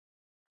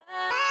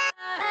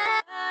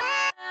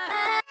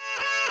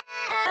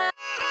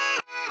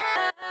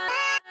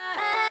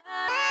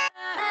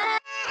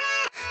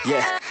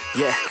Yeah,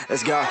 yeah,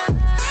 let's go.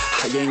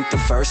 I ain't the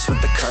first with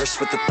the curse,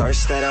 with the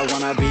thirst that I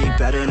wanna be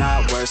better,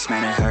 not worse,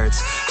 man it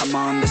hurts. I'm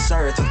on this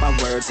earth with my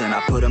words and I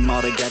put them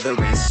all together,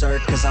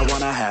 insert, cause I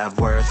wanna have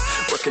worth.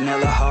 Working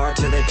hella hard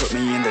till they put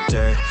me in the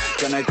dirt.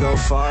 Gonna go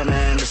far,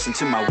 man, listen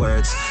to my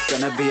words.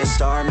 Gonna be a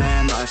star,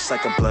 man, life's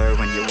like a blur.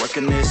 When you're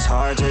working this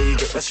hard till you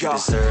get what you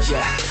deserve.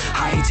 Yeah,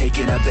 I ain't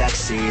taking a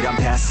backseat, I'm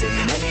passing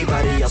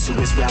anybody else who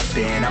is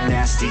rapping. I'm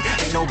nasty,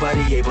 ain't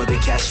nobody able to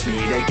catch me.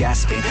 They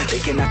gasping, they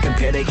cannot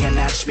compare, they can't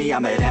match me.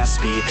 I'm at half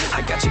speed,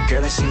 I got your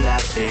girl and she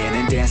laughing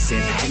and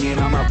dancing, hanging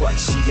on my butt,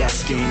 she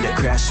asking to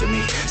crash with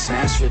me,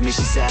 smash with me,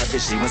 she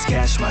savage, she wants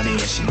cash money,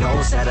 and she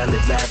knows that I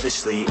live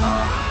lavishly.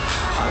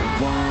 I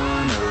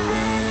wanna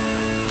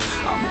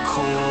live, I'm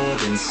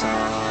cold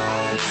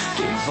inside,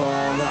 give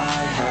all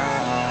I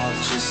have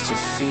just to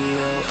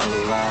feel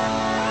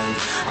alive.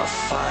 I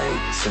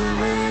fight to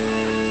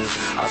live,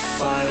 I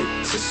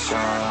fight to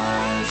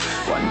strive,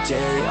 one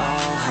day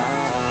I'll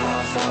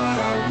have what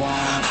I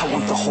want. I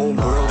want the whole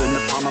world in the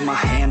palm of my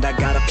hand, I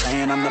got a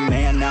plan, I'm the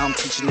man, now I'm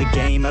teaching the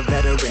game, a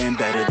veteran,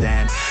 better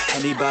than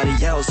anybody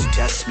else who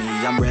tests me.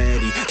 I'm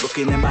ready,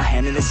 looking at my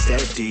hand and it's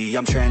steady,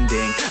 I'm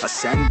trending,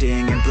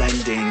 ascending and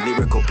blending,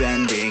 lyrical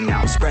bending, now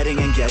I'm spreading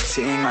and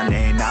getting my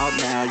name out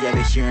now, yeah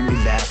they hearing me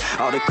laugh,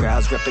 all the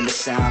crowds repping the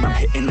sound, I'm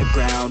hitting the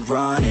ground,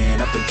 running,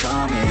 up and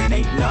coming,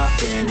 ain't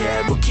nothing,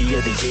 yeah, rookie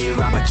of the year,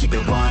 I'ma keep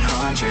it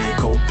 100,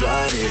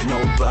 cold-blooded, no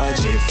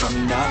budget,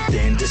 from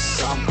nothing to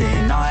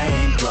something, I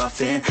ain't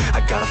bluffing, I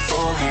got a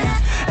full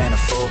hand and a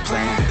full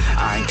plan,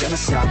 I ain't gonna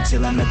stop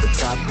till I'm at the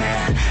top,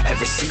 man,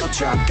 every single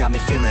drop got me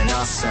feeling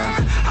awesome,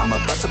 I'm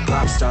about to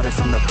pop, started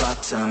from the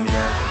bottom,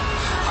 yeah,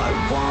 I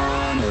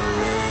wanna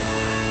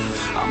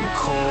live, I'm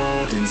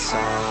cold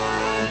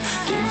inside,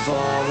 give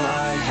all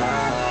I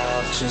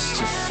have just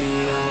to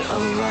feel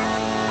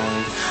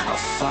alive, I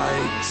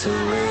fight to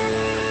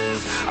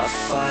live, I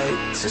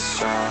fight to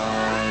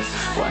strive,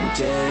 one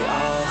day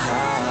I'll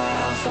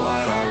have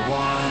what I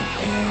want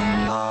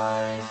in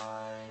life.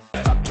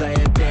 If I play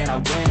it then I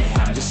win it,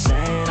 I'm just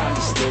saying, I'm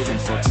just living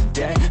for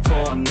today,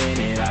 for a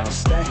minute I don't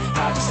stay,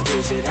 I just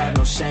visit, have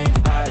no shame,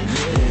 I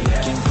admit it.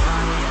 Looking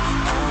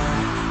right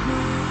at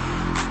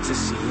me, to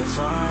see if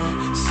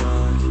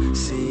I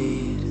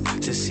succeed,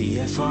 to see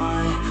if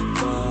I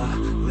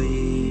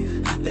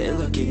believe, they're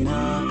looking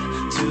up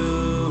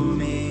to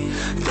me,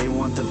 they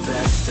want the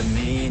best of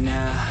me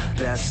now,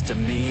 best of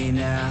me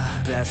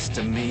now, best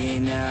of me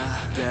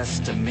now,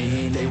 best of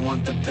me, they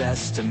want the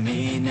best of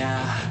me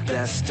now,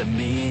 best of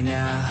me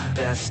now,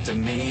 best of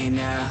me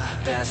now,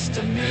 best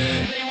of me,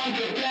 they want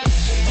the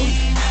best of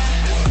me now.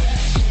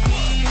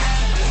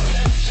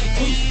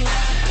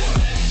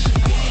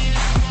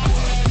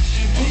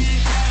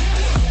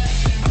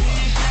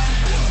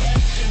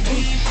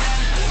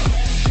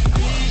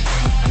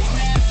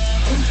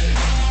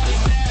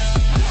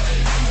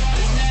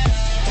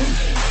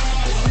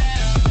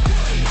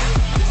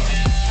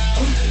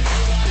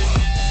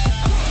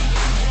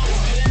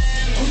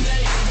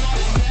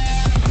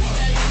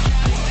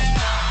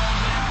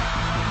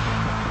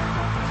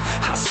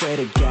 Swear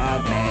to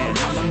God, man,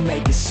 I'ma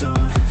make it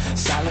soon.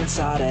 Silence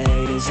all the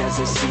haters as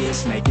they see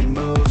us making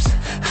moves.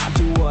 I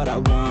do what I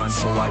want,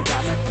 so I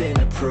got nothing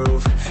to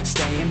prove.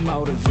 Staying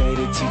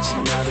motivated,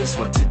 teaching others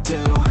what to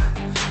do.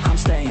 I'm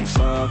staying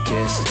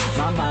focused,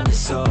 my mind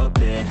is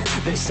open.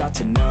 They start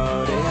to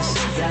notice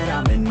that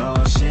I'm in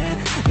motion.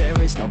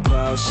 There is no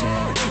potion,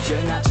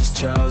 you're not just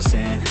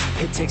chosen.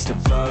 It takes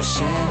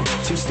devotion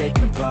to stay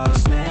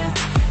composed, man.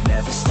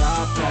 Never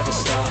stop,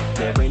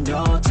 there ain't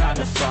no time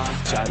to fall.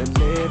 Try to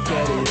live,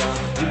 get it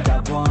up, you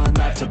got one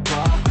life to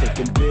ball.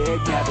 Thinking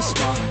big, never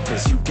small,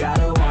 cause you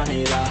gotta want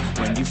it all.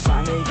 When you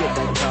finally get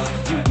that call,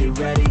 you get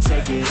ready,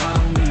 take it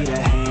on. Need a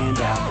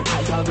handout,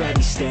 I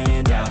already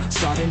stand out.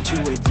 Starting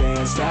to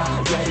advance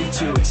now, ready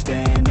to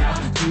expand now.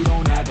 You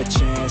don't have a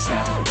chance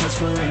now, cause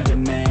we're in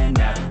demand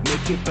now.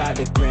 Make it by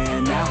the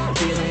grand now,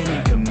 feeling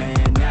in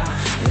command now.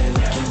 They're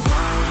looking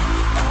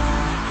right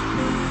at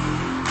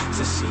me,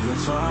 to see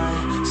if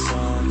I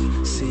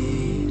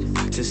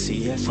succeed, to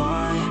see if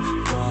I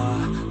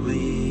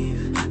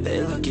believe,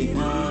 they're looking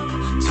up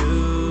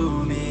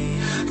to me,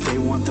 they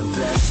want the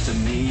best of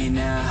me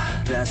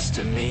now, best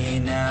of me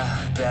now,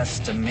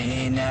 best of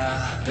me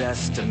now,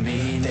 best of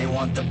me, they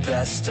want the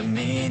best of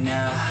me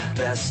now,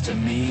 best of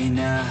me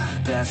now,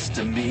 best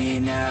of me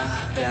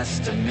now,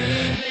 best of me,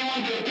 they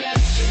want the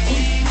best of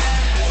me now.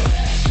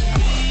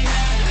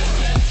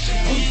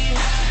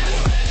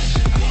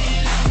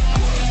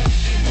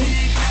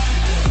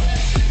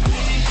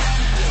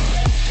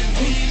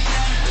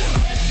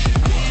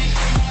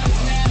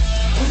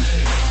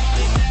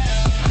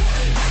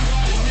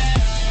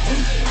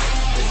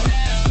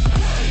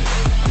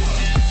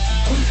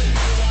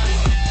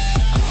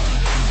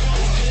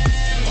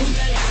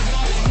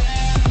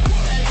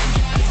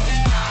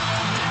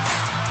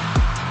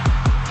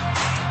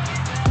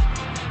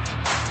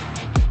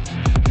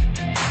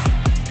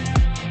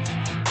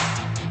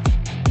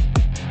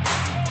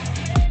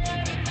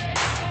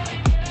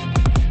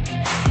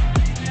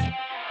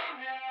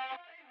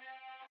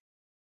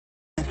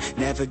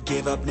 Never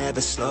give up, never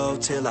slow,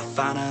 till I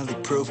finally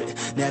prove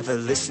it. Never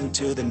listen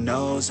to the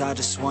no's, I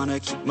just wanna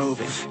keep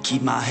moving.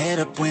 Keep my head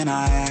up when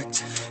I act,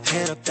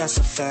 head up, that's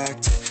a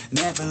fact.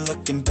 Never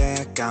looking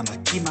back, I'ma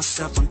keep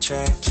myself on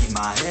track. Keep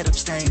my head up,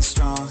 staying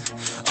strong,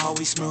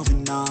 always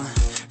moving on.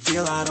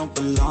 Feel I don't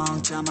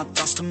belong, tell my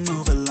thoughts to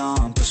move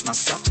along. Push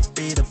myself to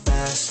be the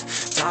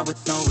best, die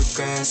with no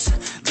regrets.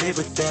 Live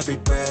with every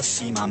breath,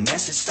 see my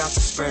message start to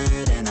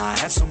spread. And I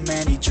had so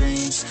many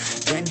dreams,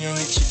 then you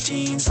hit your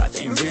teens. Life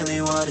ain't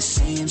really what it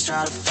seems,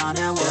 try to find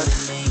out what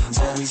it means.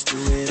 Always do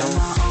it on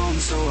my own,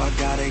 so I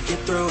gotta get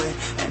through it.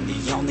 And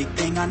the only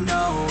thing I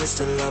know is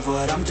to love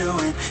what I'm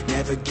doing.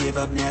 Never give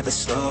up, never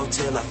slow,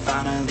 till I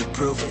finally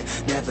prove it.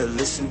 Never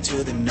listen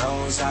to the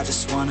no's, I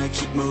just wanna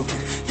keep moving.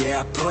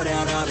 Yeah, I put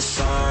out all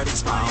this art,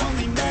 it's my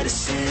only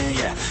medicine.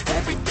 Yeah,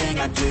 everything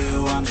I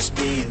do, I'm just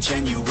being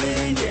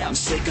genuine. Yeah, I'm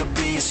sick of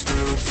being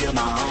screwed, feel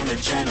my own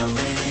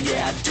adrenaline.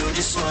 Yeah, I do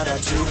just what I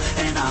do,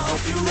 and I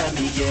hope you let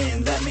me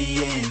in,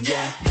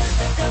 yeah.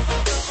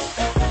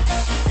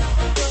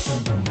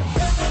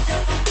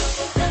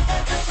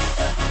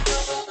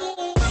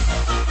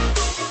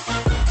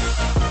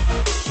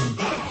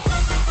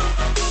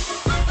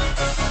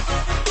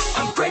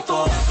 I'm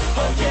grateful,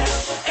 oh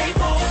yeah,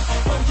 able,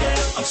 oh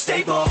yeah, I'm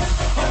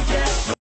stable.